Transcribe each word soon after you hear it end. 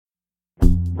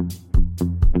Welcome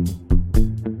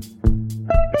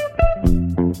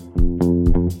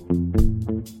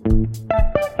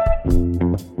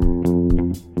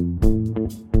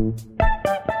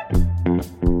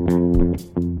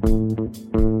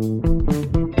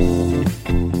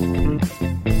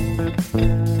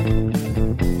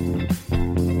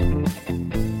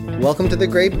to The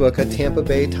Gradebook, a Tampa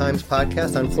Bay Times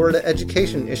podcast on Florida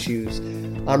education issues.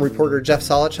 I'm reporter Jeff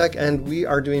Solochek, and we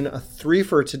are doing a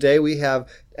three-fer today. We have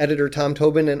editor Tom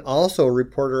Tobin and also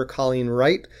reporter Colleen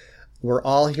Wright. We're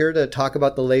all here to talk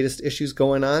about the latest issues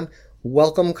going on.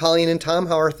 Welcome, Colleen and Tom.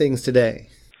 How are things today?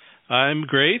 I'm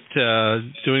great,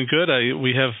 doing good. I've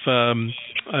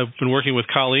been working with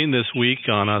Colleen this week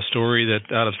on a story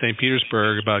that out of St.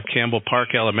 Petersburg about Campbell Park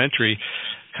Elementary.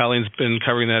 Colleen's been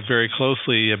covering that very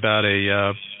closely about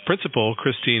a principal,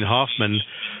 Christine Hoffman,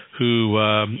 who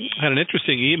had an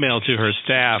interesting email to her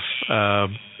staff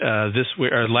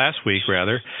last week,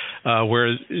 where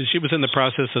she was in the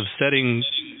process of setting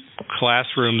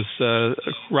classrooms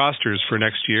rosters for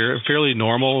next year, a fairly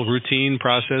normal, routine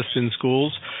process in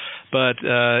schools, but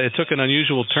it took an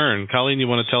unusual turn. Colleen, you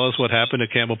want to tell us what happened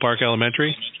at Campbell Park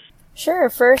Elementary? Sure.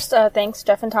 First, thanks,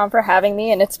 Jeff and Tom, for having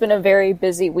me, and it's been a very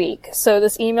busy week. So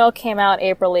this email came out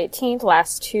April 18th,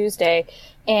 last Tuesday,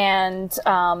 and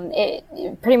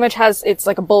it pretty much it's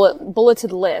like a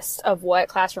bulleted list of what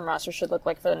classroom rosters should look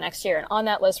like for the next year. And on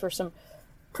that list were some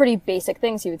pretty basic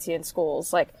things you would see in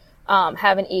schools, like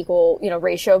have an equal,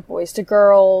 ratio of boys to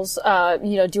girls,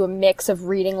 do a mix of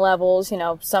reading levels,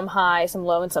 some high, some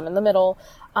low, and some in the middle.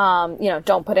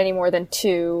 Don't put any more than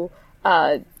two.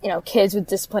 Kids with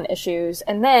discipline issues.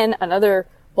 And then another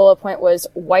bullet point was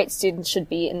white students should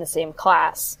be in the same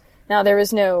class. Now, there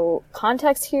was no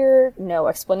context here, no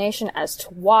explanation as to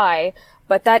why,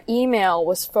 but that email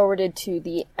was forwarded to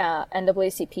the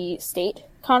NAACP state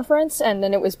conference, and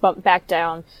then it was bumped back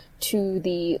down to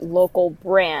the local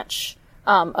branch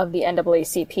of the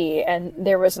NAACP, and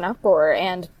there was an uproar,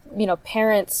 and,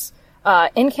 parents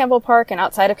in Campbell Park and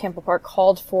outside of Campbell Park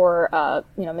called for,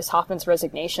 Ms. Hoffman's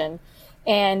resignation.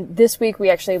 And this week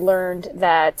we actually learned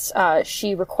that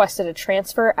she requested a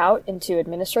transfer out into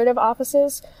administrative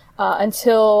offices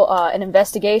until an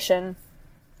investigation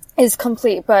is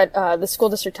complete. But the school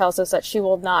district tells us that she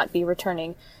will not be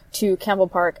returning to Campbell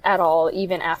Park at all,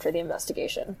 even after the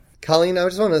investigation. Colleen, I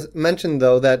just want to mention,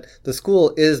 though, that the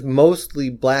school is mostly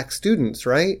black students,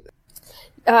 right?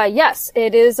 Yes,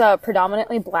 it is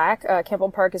predominantly black. Campbell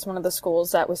Park is one of the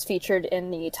schools that was featured in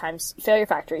the Times Failure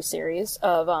Factory series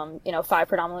of, 5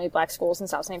 predominantly black schools in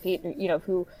South St. Pete,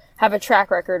 who have a track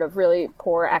record of really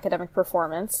poor academic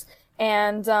performance.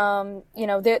 And,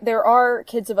 there are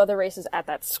kids of other races at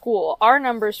that school. Our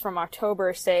numbers from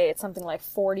October say it's something like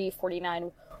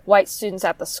 49 white students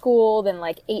at the school, then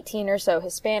like 18 or so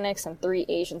Hispanics and 3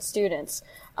 Asian students.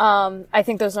 I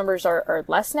think those numbers are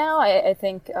less now. I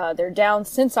think they're down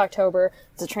since October.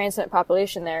 It's a transient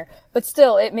population there. But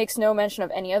still, it makes no mention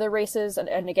of any other races.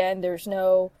 And again, there's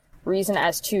no reason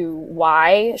as to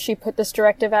why she put this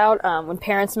directive out. When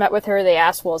parents met with her, they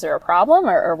asked, well, is there a problem?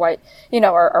 Or are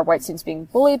white students being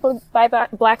bullied by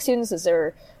black students? Is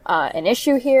there an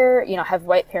issue here? Have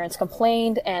white parents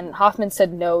complained? And Hoffman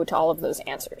said no to all of those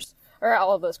answers, or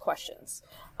all of those questions.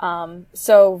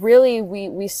 So really,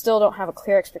 we still don't have a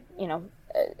clear,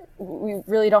 we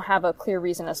really don't have a clear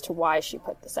reason as to why she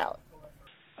put this out.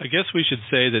 I guess we should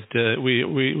say that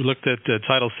we looked at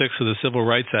Title VI of the Civil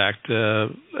Rights Act,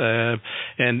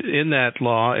 and in that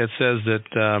law it says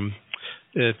that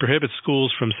it prohibits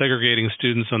schools from segregating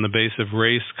students on the basis of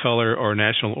race, color, or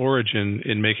national origin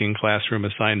in making classroom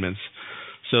assignments.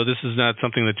 So this is not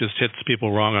something that just hits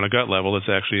people wrong on a gut level. It's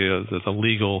actually a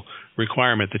legal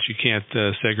requirement that you can't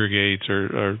segregate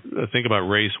or think about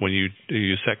race when you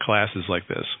set classes like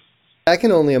this. I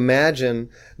can only imagine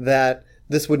that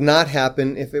this would not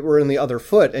happen if it were in the other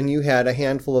foot and you had a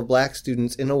handful of black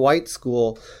students in a white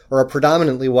school or a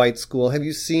predominantly white school. Have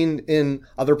you seen in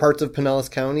other parts of Pinellas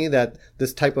County that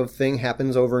this type of thing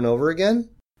happens over and over again?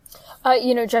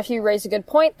 Jeff, you raise a good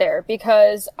point there,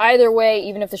 because either way,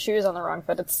 even if the shoe is on the wrong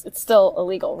foot, it's still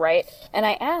illegal, right? And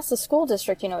I asked the school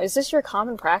district, is this your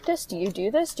common practice? Do you do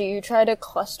this? Do you try to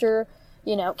cluster,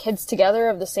 kids together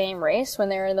of the same race when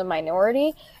they're in the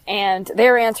minority? And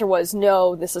their answer was,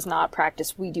 no, this is not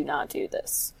practice. We do not do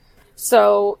this.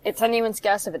 So it's anyone's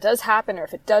guess if it does happen or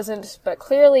if it doesn't. But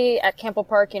clearly at Campbell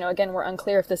Park, again, we're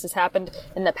unclear if this has happened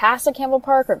in the past at Campbell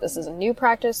Park or if this is a new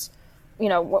practice.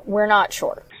 We're not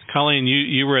sure. Colleen,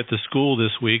 you were at the school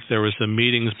this week. There was some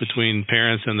meetings between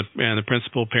parents and the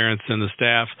principal, parents and the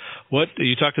staff.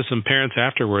 You talked to some parents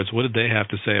afterwards. What did they have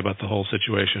to say about the whole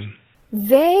situation?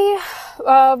 They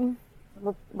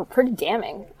were pretty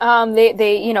damning.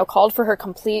 They called for her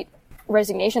complete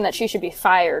resignation, that she should be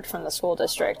fired from the school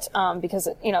district, because,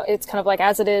 it's kind of like,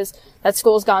 as it is, that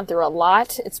school's gone through a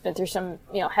lot. It's been through some,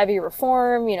 heavy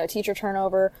reform, teacher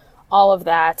turnover, all of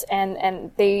that.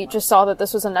 And they just saw that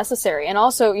this was unnecessary. And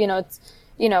also,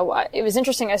 it was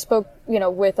interesting. I spoke,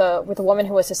 with a woman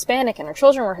who was Hispanic, and her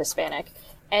children were Hispanic.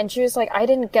 And she was like, I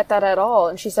didn't get that at all.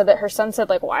 And she said that her son said,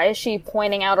 like, why is she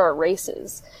pointing out our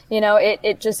races?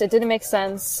 It didn't make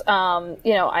sense.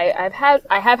 I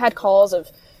have had calls of,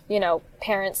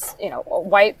 parents,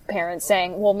 white parents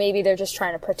saying, well, maybe they're just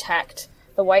trying to protect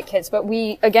the white kids. But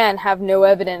we, again, have no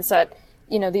evidence that,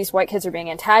 these white kids are being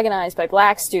antagonized by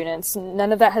black students.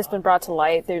 None of that has been brought to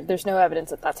light. There's no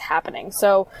evidence that that's happening.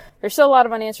 So there's still a lot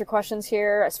of unanswered questions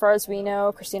here. As far as we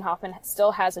know, Christine Hoffman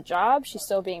still has a job. She's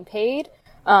still being paid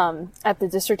at the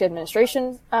district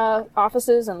administration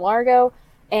offices in Largo.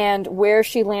 And where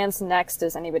she lands next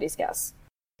is anybody's guess.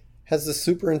 Has the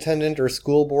superintendent or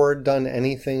school board done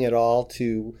anything at all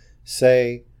to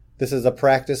say this is a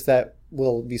practice that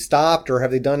will be stopped, or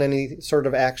have they done any sort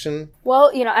of action?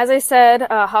 Well, as I said,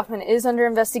 Hoffman is under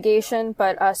investigation,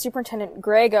 but Superintendent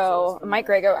Mike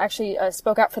Grego, actually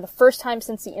spoke out for the first time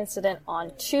since the incident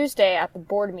on Tuesday at the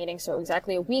board meeting, so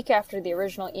exactly a week after the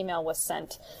original email was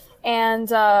sent. And,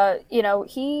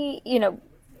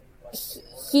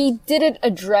 he didn't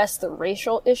address the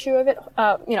racial issue of it,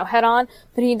 head on,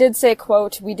 but he did say,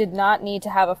 quote, "We did not need to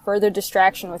have a further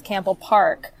distraction with Campbell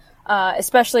Park,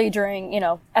 especially during,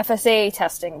 FSA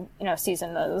testing,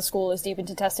 season. The school is deep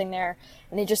into testing there,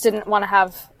 and they just didn't want to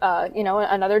have,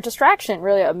 another distraction,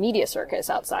 really a media circus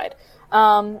outside."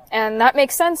 And that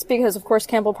makes sense because, of course,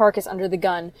 Campbell Park is under the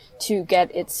gun to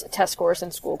get its test scores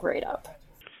and school grade up.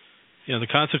 The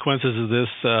consequences of this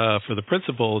for the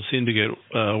principal seemed to get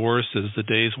worse as the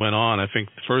days went on. I think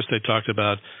first they talked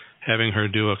about having her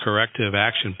do a corrective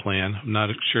action plan. I'm not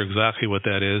sure exactly what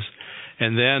that is.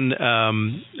 And then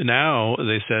now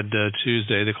they said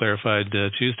they clarified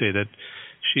Tuesday that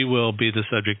she will be the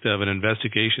subject of an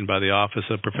investigation by the Office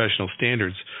of Professional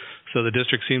Standards. So the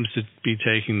district seems to be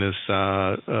taking this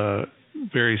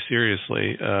very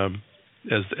seriously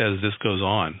as this goes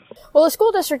on. Well, the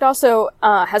school district also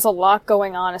has a lot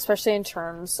going on, especially in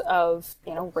terms of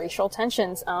racial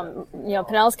tensions.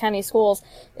 Pinellas County Schools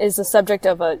is the subject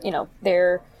of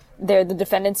they're the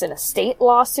defendants in a state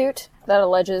lawsuit that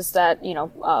alleges that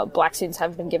black students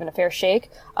haven't been given a fair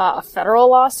shake. A federal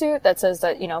lawsuit that says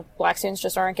that black students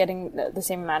just aren't getting the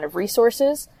same amount of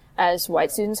resources as white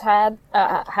students have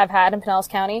had in Pinellas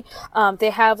County. They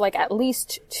have at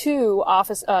least two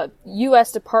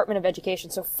U.S. Department of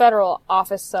Education, so federal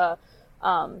office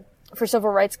for civil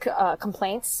rights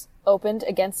complaints opened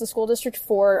against the school district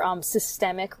for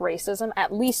systemic racism.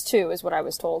 At least two is what I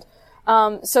was told.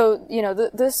 So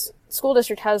this school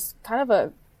district has kind of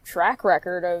a track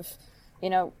record of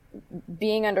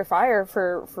being under fire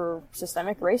for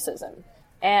systemic racism.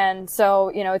 And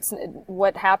so, it's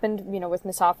what happened, with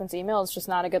Ms. Hoffman's email is just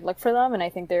not a good look for them. And I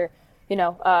think they're,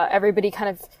 everybody kind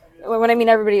of, when I mean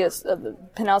everybody is the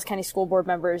Pinellas County School Board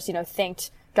members, thanked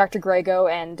Dr. Grego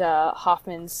and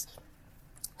Hoffman's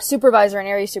supervisor and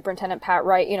area superintendent, Pat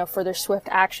Wright, for their swift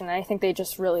action. And I think they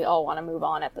just really all want to move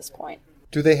on at this point.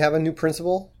 Do they have a new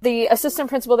principal? The assistant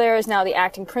principal there is now the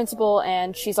acting principal,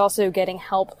 and she's also getting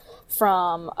help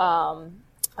from,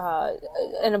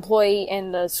 an employee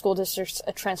in the school district's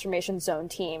transformation zone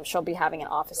team. She'll be having an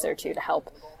office there too to help,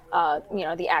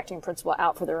 the acting principal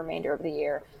out for the remainder of the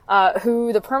year.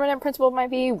 Who the permanent principal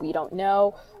might be, we don't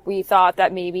know. We thought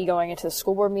that maybe going into the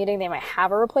school board meeting, they might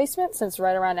have a replacement, since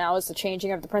right around now is the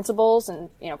changing of the principals and,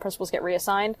 principals get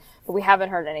reassigned, but we haven't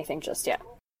heard anything just yet.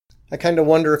 I kind of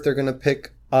wonder if they're going to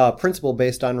pick a principal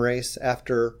based on race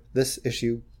after this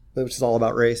issue, which is all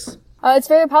about race. It's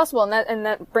very possible, and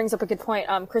that brings up a good point.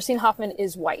 Christine Hoffman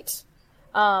is white.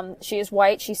 She is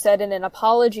white. She said in an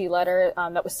apology letter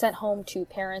that was sent home to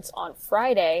parents on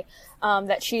Friday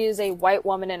that she is a white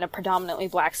woman in a predominantly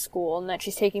black school, and that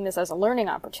she's taking this as a learning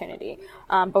opportunity.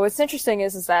 But what's interesting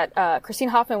is that Christine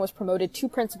Hoffman was promoted to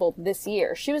principal this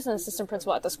year. She was an assistant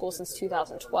principal at the school since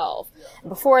 2012.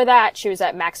 Before that, she was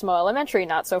at Maximo Elementary,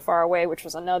 not so far away, which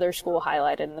was another school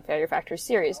highlighted in the Failure Factory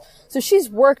series. So she's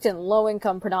worked in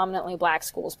low-income, predominantly black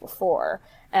schools before,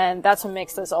 and that's what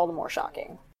makes this all the more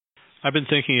shocking. I've been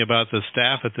thinking about the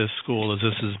staff at this school as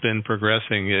this has been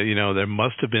progressing. There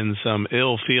must have been some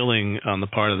ill feeling on the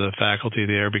part of the faculty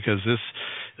there, because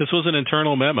this was an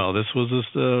internal memo. This was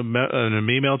an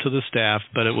email to the staff,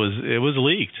 but it was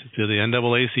leaked to the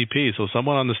NAACP. So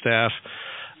someone on the staff,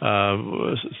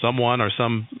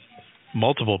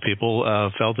 multiple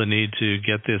people felt the need to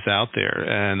get this out there,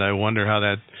 and I wonder how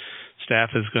that staff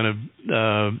is going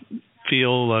to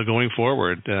feel going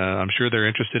forward. I'm sure they're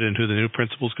interested in who the new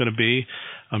principal is going to be.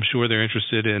 I'm sure they're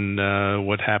interested in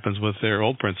what happens with their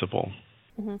old principal.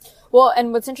 Mm-hmm. Well,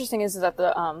 and what's interesting is that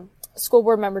the school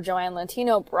board member Joanne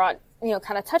Lentino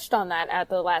kind of touched on that at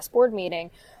the last board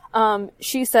meeting.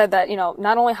 She said that,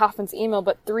 not only Hoffman's email,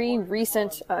 but 3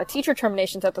 recent teacher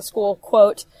terminations at the school,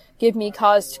 quote, give me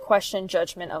cause to question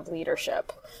judgment of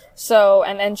leadership. So,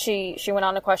 and then she went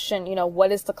on to question,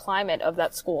 what is the climate of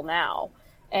that school now?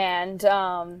 And,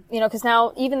 because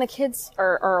now even the kids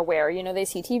are aware, they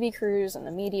see TV crews and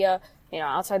the media,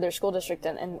 outside their school district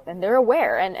and they're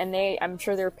aware and I'm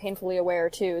sure they're painfully aware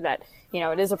too that,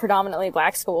 it is a predominantly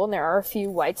black school and there are a few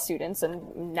white students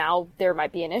and now there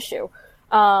might be an issue.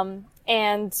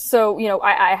 And so,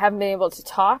 I haven't been able to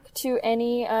talk to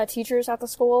any, teachers at the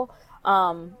school.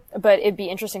 But it'd be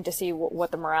interesting to see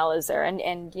what the morale is there. And,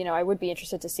 I would be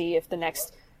interested to see if the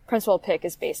next principal pick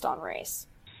is based on race.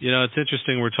 It's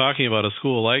interesting. We're talking about a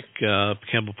school like,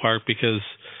 Campbell Park because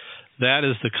that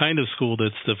is the kind of school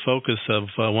that's the focus of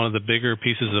one of the bigger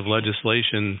pieces of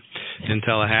legislation in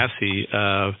Tallahassee,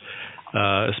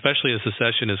 especially as the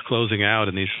session is closing out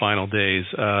in these final days.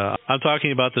 I'm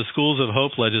talking about the Schools of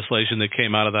Hope legislation that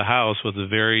came out of the House with a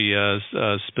very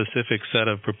specific set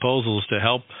of proposals to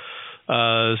help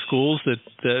schools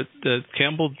that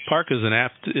Campbell Park is an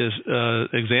apt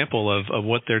example of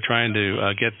what they're trying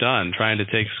to get done, trying to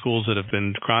take schools that have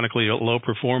been chronically low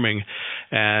performing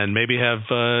and maybe have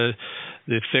the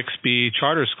fix be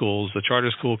charter schools. The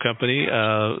charter school company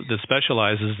that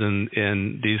specializes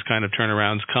in these kind of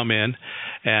turnarounds come in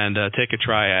and take a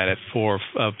try at it for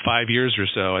 5 years or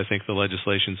so. I think the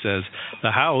legislation says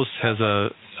the House has the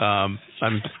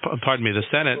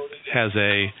Senate has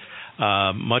a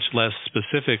much less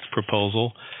specific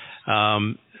proposal.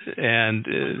 And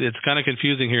it's kind of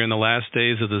confusing here in the last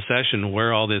days of the session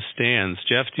where all this stands.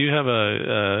 Jeff, do you have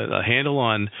a handle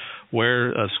on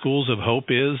where Schools of Hope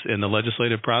is in the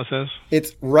legislative process?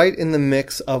 It's right in the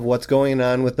mix of what's going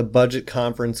on with the budget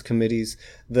conference committees.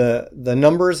 The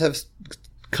numbers have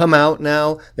come out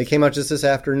now. They came out just this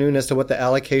afternoon as to what the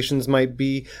allocations might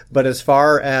be. But as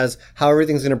far as how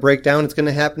everything's going to break down, it's going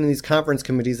to happen in these conference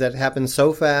committees that happen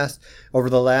so fast over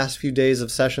the last few days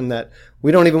of session that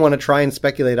we don't even want to try and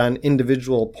speculate on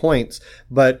individual points.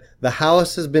 But the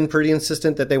House has been pretty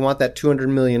insistent that they want that $200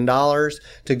 million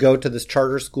to go to this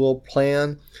charter school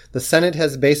plan. The Senate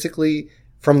has basically,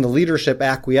 from the leadership,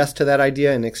 acquiesced to that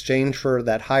idea in exchange for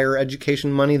that higher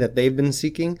education money that they've been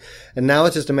seeking. And now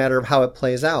it's just a matter of how it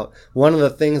plays out. One of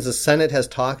the things the Senate has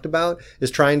talked about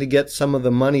is trying to get some of the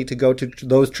money to go to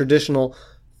those traditional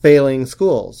failing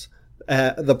schools.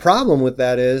 The problem with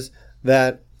that is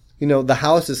that, the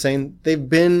House is saying they've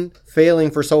been failing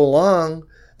for so long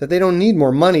that they don't need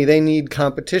more money. They need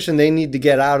competition. They need to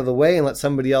get out of the way and let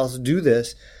somebody else do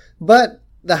this. But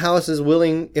the House is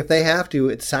willing, if they have to,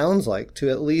 it sounds like, to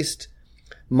at least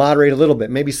moderate a little bit.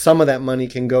 Maybe some of that money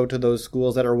can go to those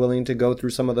schools that are willing to go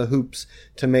through some of the hoops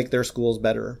to make their schools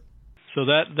better. So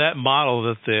that model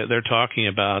that they're talking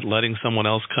about, letting someone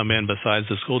else come in besides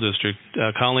the school district,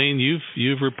 Colleen,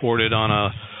 you've reported on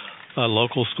a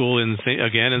local school in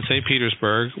St.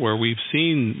 Petersburg where we've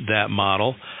seen that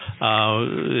model.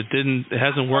 It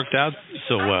hasn't worked out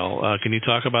so well. Can you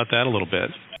talk about that a little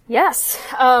bit? Yes.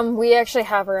 We actually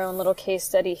have our own little case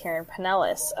study here in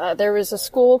Pinellas. There was a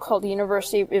school called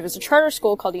it was a charter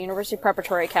school called University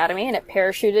Preparatory Academy, and it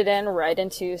parachuted in right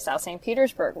into South St.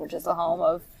 Petersburg, which is the home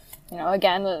of,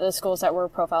 again, the schools that were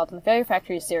profiled in the Failure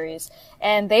Factory series.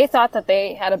 And they thought that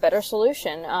they had a better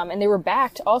solution. And they were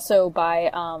backed also by,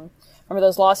 remember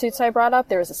those lawsuits I brought up?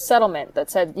 There was a settlement that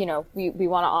said, we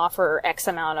want to offer X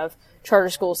amount of charter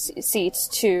school seats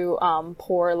to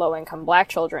poor, low-income black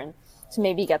children to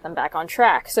maybe get them back on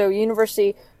track. So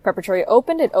University Preparatory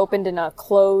opened. It opened in a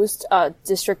closed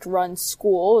district-run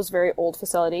school. It was a very old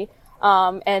facility.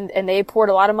 And they poured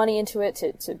a lot of money into it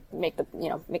to make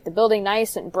the building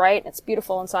nice and bright. It's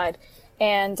beautiful inside.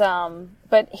 And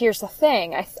but here's the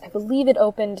thing. I believe it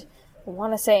opened, I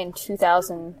want to say in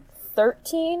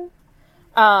 2013.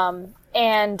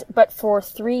 But for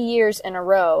 3 years in a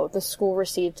row, the school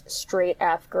received straight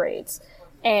F grades.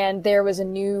 And there was a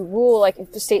new rule,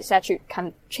 like the state statute kind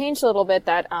of changed a little bit,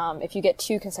 that if you get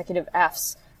 2 consecutive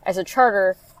Fs as a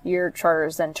charter, your charter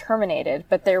is then terminated.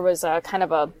 But there was a kind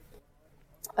of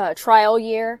a trial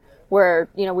year where,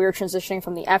 we were transitioning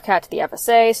from the FCAT to the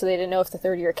FSA, so they didn't know if the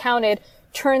third year counted.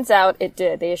 Turns out it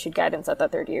did. They issued guidance that the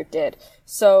third year did.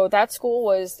 So that school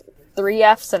was 3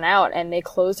 F's and out, and they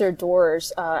closed their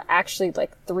doors actually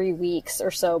like 3 weeks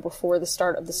or so before the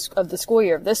start of the school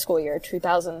year,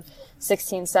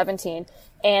 2016-17.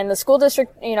 And the school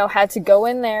district, had to go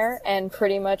in there and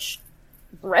pretty much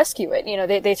rescue it.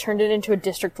 They turned it into a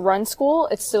district-run school.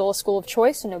 It's still a school of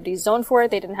choice, so nobody's zoned for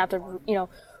it. They didn't have to,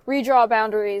 redraw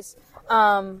boundaries.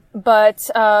 But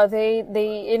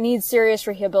it needs serious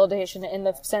rehabilitation in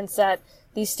the sense that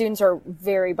these students are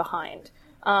very behind.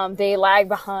 They lag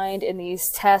behind in these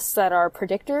tests that are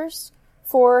predictors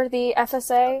for the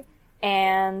FSA,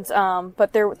 and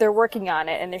but they're working on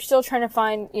it, and they're still trying to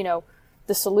find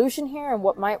the solution here and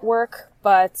what might work.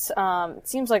 But it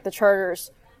seems like the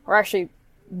charters are actually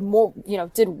more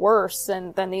did worse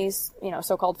than these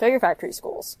so-called failure factory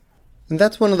schools. And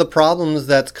that's one of the problems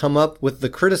that's come up with the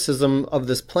criticism of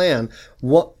this plan.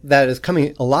 That is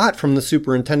coming a lot from the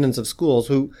superintendents of schools,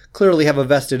 who clearly have a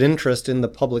vested interest in the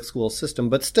public school system.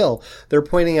 But still, they're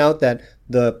pointing out that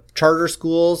the charter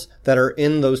schools that are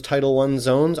in those Title I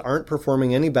zones aren't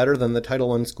performing any better than the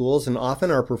Title I schools, and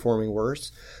often are performing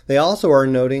worse. They also are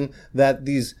noting that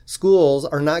these schools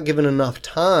are not given enough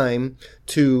time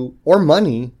or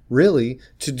money, really,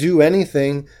 to do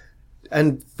anything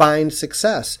and find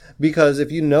success. Because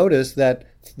if you notice that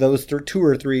those 2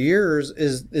 or 3 years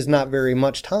is not very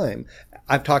much time.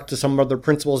 I've talked to some other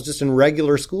principals just in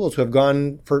regular schools who have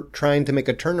gone for trying to make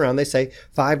a turnaround. They say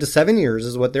 5 to 7 years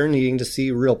is what they're needing to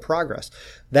see real progress.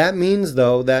 That means,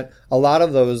 though, that a lot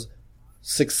of those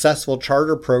successful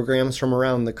charter programs from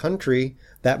around the country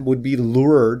that would be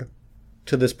lured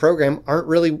to this program aren't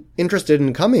really interested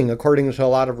in coming, according to a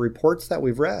lot of reports that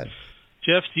we've read.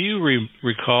 Jeff, do you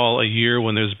recall a year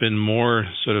when there's been more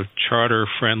sort of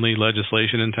charter-friendly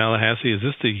legislation in Tallahassee? Is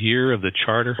this the year of the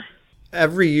charter?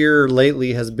 Every year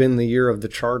lately has been the year of the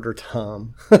charter,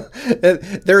 Tom.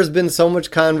 There's been so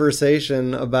much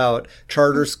conversation about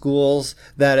charter schools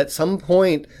that at some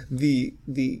point the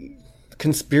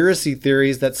conspiracy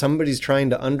theories that somebody's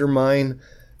trying to undermine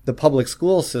the public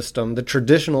school system, the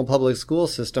traditional public school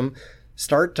system,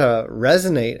 start to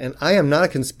resonate. And I am not a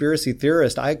conspiracy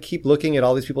theorist. I keep looking at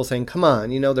all these people saying, come on,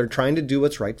 they're trying to do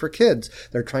what's right for kids.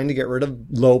 They're trying to get rid of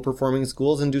low-performing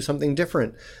schools and do something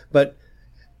different. But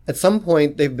at some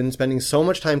point, they've been spending so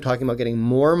much time talking about getting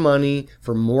more money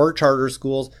for more charter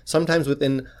schools, sometimes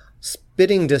within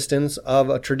spitting distance of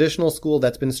a traditional school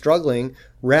that's been struggling,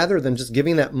 rather than just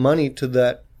giving that money to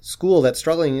that school that's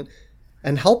struggling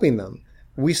and helping them.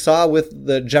 We saw with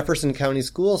the Jefferson County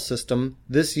school system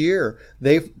this year,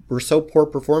 they were so poor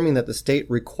performing that the state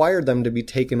required them to be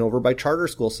taken over by charter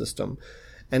school system.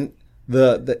 And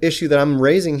the issue that I'm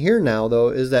raising here now, though,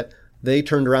 is that they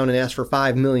turned around and asked for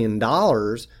 $5 million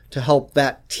to help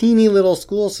that teeny little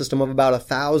school system of about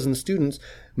 1,000 students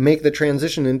make the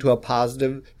transition into a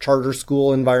positive charter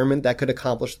school environment that could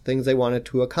accomplish the things they wanted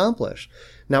to accomplish.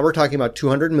 Now we're talking about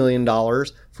 $200 million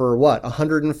for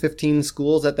 115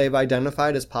 schools that they've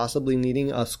identified as possibly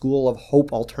needing a school of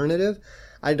hope alternative.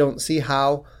 I don't see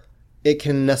how it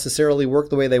can necessarily work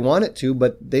the way they want it to,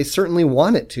 but they certainly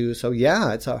want it to. So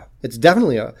yeah, it's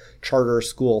definitely a charter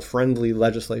school friendly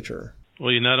legislature.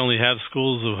 Well, you not only have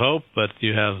schools of hope, but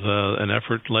you have an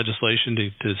effort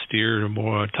legislation to steer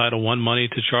more Title I money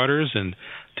to charters and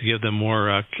to give them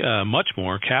much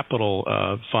more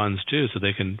capital funds too, so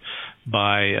they can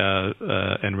buy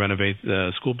and renovate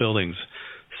school buildings.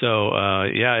 So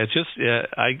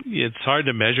it's hard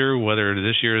to measure whether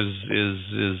this year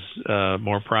is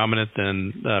more prominent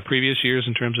than previous years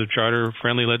in terms of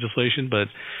charter-friendly legislation, but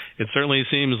it certainly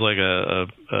seems like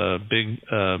a big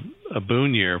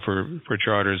boon year for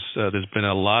charters. There's been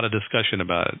a lot of discussion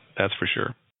about it, that's for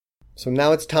sure. So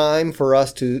now it's time for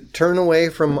us to turn away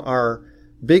from our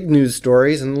big news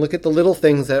stories and look at the little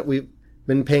things that we've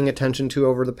been paying attention to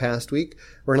over the past week.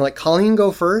 We're going to let Colleen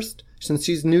go first, since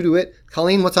she's new to it.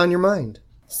 Colleen, what's on your mind?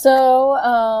 So,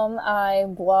 I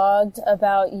blogged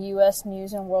about U.S.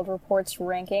 News and World Report's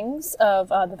rankings of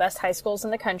the best high schools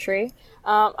in the country.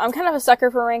 I'm kind of a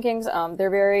sucker for rankings.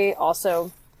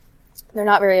 They're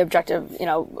not very objective.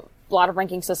 A lot of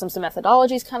ranking systems, the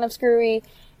methodology is kind of screwy,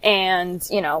 and,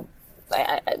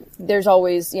 there's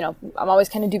always, I'm always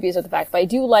kind of dubious of the fact, but I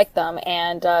do like them.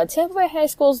 And Tampa Bay high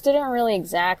schools didn't really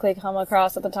exactly come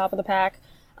across at the top of the pack.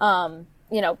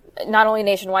 Not only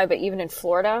nationwide, but even in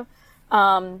Florida.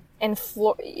 In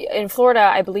Florida,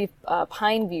 I believe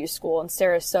Pineview School in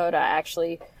Sarasota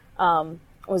actually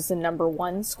was the number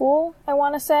 1 school, I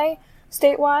want to say,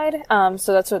 statewide.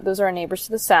 So those are our neighbors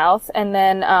to the south. And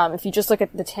then if you just look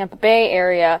at the Tampa Bay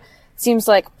area, it seems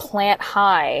like Plant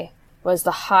High was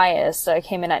the highest. It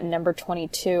came in at number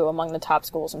 22 among the top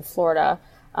schools in Florida.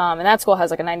 And that school has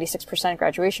like a 96%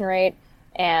 graduation rate.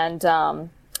 and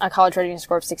a college readiness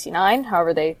score of 69.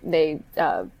 However, they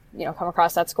come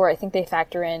across that score. I think they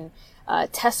factor in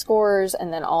test scores,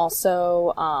 and then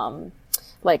also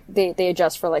they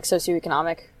adjust for like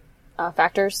socioeconomic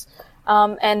factors.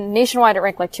 And nationwide, it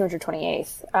ranked like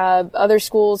 228th. Other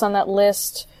schools on that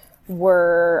list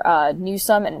were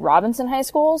Newsome and Robinson high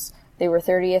schools. They were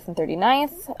 30th and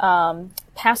 39th.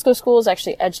 Pasco schools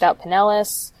actually edged out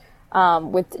Pinellas,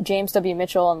 with James W.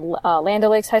 Mitchell and Land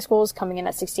O'Lakes high schools coming in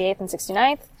at 68th and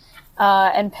 69th.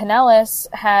 And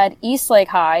Pinellas had Eastlake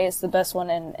High is the best one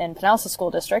in Pinellas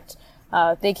School District.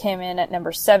 They came in at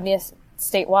number 70th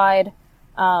statewide,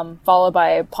 followed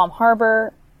by Palm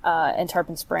Harbor and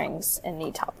Tarpon Springs in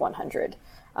the top 100.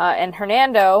 And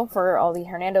Hernando, for all the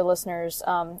Hernando listeners,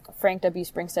 Frank W.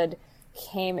 Springstead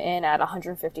came in at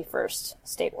 151st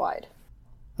statewide.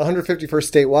 151st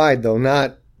statewide, though,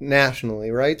 not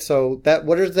nationally, right? So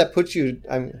what does that put you?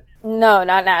 No,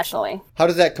 not nationally. How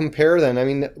does that compare then? I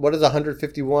mean, what does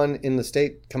 151 in the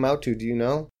state come out to? Do you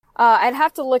know? I'd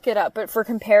have to look it up, but for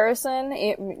comparison,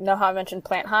 you know how I mentioned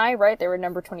Plant High, right? They were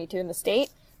number 22 in the state.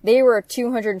 They were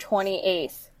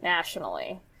 228th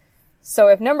nationally. So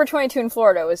if number 22 in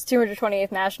Florida was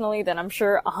 228th nationally, then I'm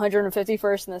sure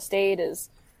 151st in the state is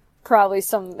probably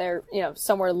somewhere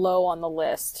low on the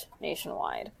list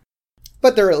nationwide.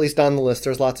 But they're at least on the list.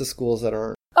 There's lots of schools that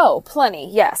aren't. Oh, plenty.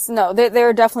 Yes. No,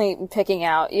 they're definitely picking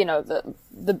out,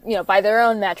 the by their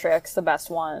own metrics, the best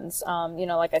ones.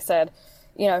 Like I said,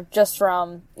 just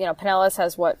from, Pinellas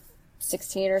has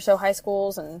 16 or so high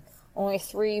schools, and only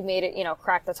 3 made it,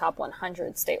 crack the top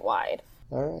 100 statewide.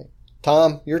 All right.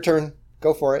 Tom, your turn.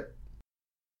 Go for it.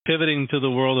 Pivoting to the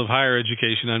world of higher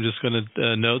education, I'm just going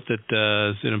to note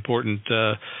that it's an important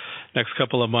next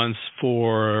couple of months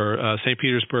for St.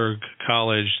 Petersburg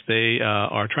College. They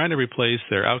are trying to replace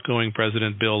their outgoing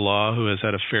president, Bill Law, who has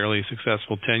had a fairly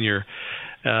successful tenure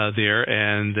there.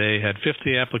 And they had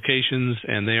 50 applications,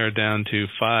 and they are down to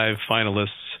 5 finalists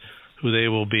who they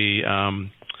will be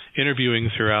interviewing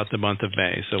throughout the month of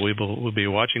May. So we'll be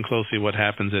watching closely what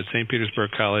happens at St.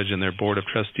 Petersburg College and their Board of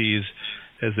Trustees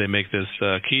as they make this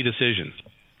key decision.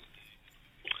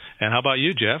 And how about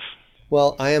you, Jeff?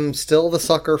 Well, I am still the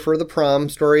sucker for the prom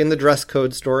story and the dress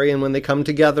code story, and when they come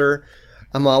together,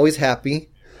 I'm always happy.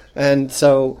 And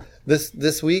so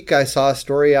this week I saw a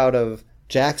story out of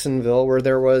Jacksonville where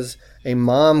there was a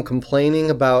mom complaining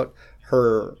about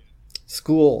her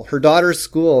school, her daughter's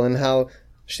school, and how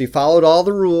she followed all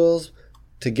the rules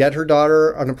to get her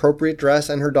daughter an appropriate dress,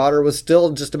 and her daughter was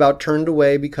still just about turned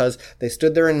away because they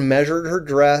stood there and measured her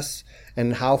dress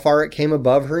and how far it came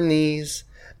above her knees,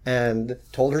 and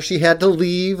told her she had to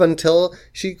leave until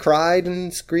she cried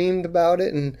and screamed about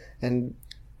it. And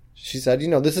she said,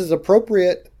 this is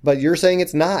appropriate, but you're saying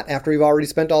it's not after we've already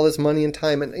spent all this money and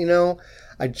time. And,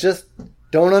 I just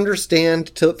don't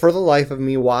understand for the life of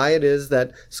me why it is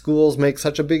that schools make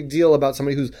such a big deal about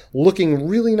somebody who's looking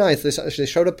really nice. They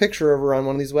showed a picture of her on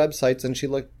one of these websites, and she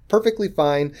looked perfectly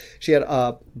fine. She had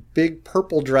a big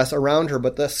purple dress around her,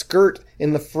 but the skirt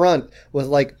in the front was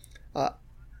like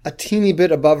a teeny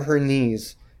bit above her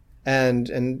knees,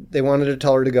 and they wanted to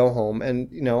tell her to go home. And,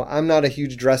 I'm not a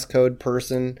huge dress code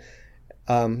person.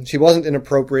 She wasn't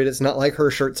inappropriate. It's not like her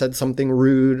shirt said something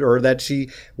rude or that she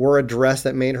wore a dress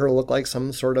that made her look like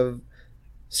some sort of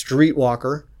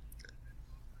streetwalker.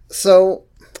 So,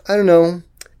 I don't know.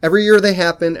 Every year they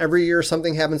happen. Every year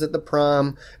something happens at the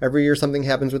prom. Every year something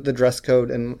happens with the dress code.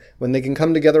 And when they can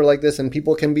come together like this and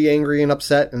people can be angry and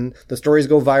upset and the stories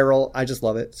go viral, I just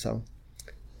love it. So,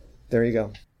 there you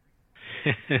go.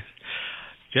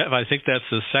 Jeff, I think that's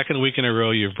the second week in a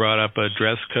row you've brought up a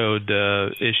dress code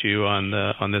issue on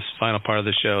this final part of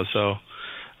the show. So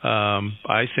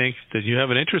I think that you have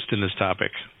an interest in this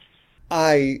topic.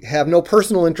 I have no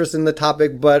personal interest in the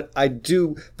topic, but I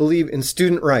do believe in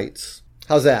student rights.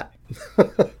 How's that?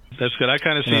 That's good. I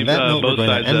kind of see both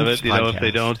sides of it. If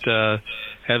they don't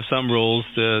have some rules,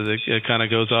 it kind of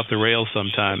goes off the rails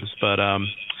sometimes. But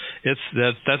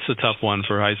that's a tough one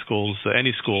for high schools,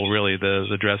 any school really,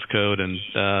 the dress code. And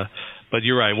but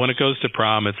you're right. When it goes to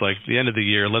prom, it's like the end of the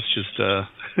year. Let's just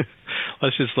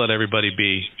let everybody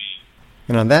be.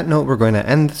 And on that note, we're going to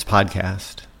end this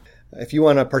podcast. If you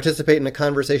want to participate in a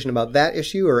conversation about that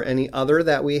issue or any other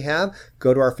that we have,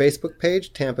 go to our Facebook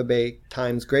page, Tampa Bay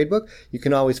Times Gradebook. You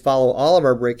can always follow all of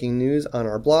our breaking news on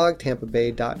our blog,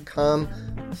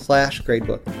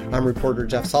 tampabay.com/gradebook. I'm reporter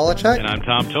Jeff Solochek. And I'm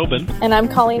Tom Tobin. And I'm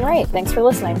Colleen Wright. Thanks for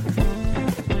listening.